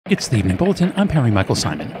It's the Evening Bulletin. I'm Perry Michael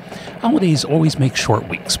Simon. Holidays always make short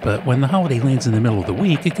weeks, but when the holiday lands in the middle of the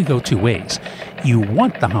week, it could go two ways. You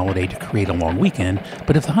want the holiday to create a long weekend,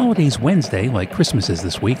 but if the holiday's Wednesday, like Christmas is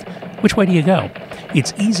this week, which way do you go?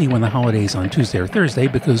 It's easy when the holiday's on Tuesday or Thursday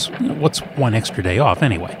because what's one extra day off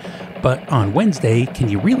anyway? But on Wednesday, can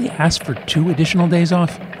you really ask for 2 additional days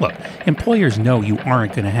off? Look, employers know you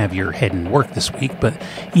aren't going to have your head in work this week, but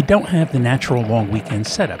you don't have the natural long weekend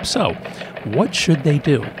setup. So, what should they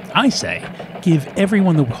do? I say, give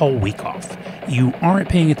everyone the whole week off. You aren't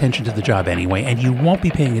paying attention to the job anyway, and you won't be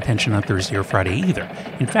paying attention on Thursday or Friday either.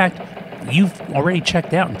 In fact, you've already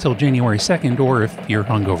checked out until January 2nd, or if you're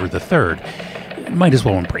hungover the 3rd. Might as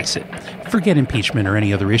well embrace it. Forget impeachment or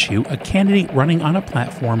any other issue. A candidate running on a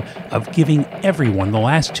platform of giving everyone the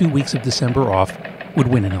last 2 weeks of December off would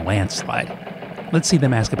win in a landslide. Let's see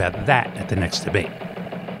them ask about that at the next debate.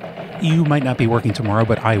 You might not be working tomorrow,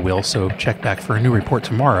 but I will, so check back for a new report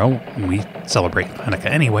tomorrow. We celebrate Hanukkah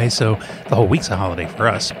anyway, so the whole week's a holiday for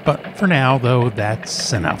us. But for now, though,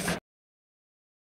 that's enough.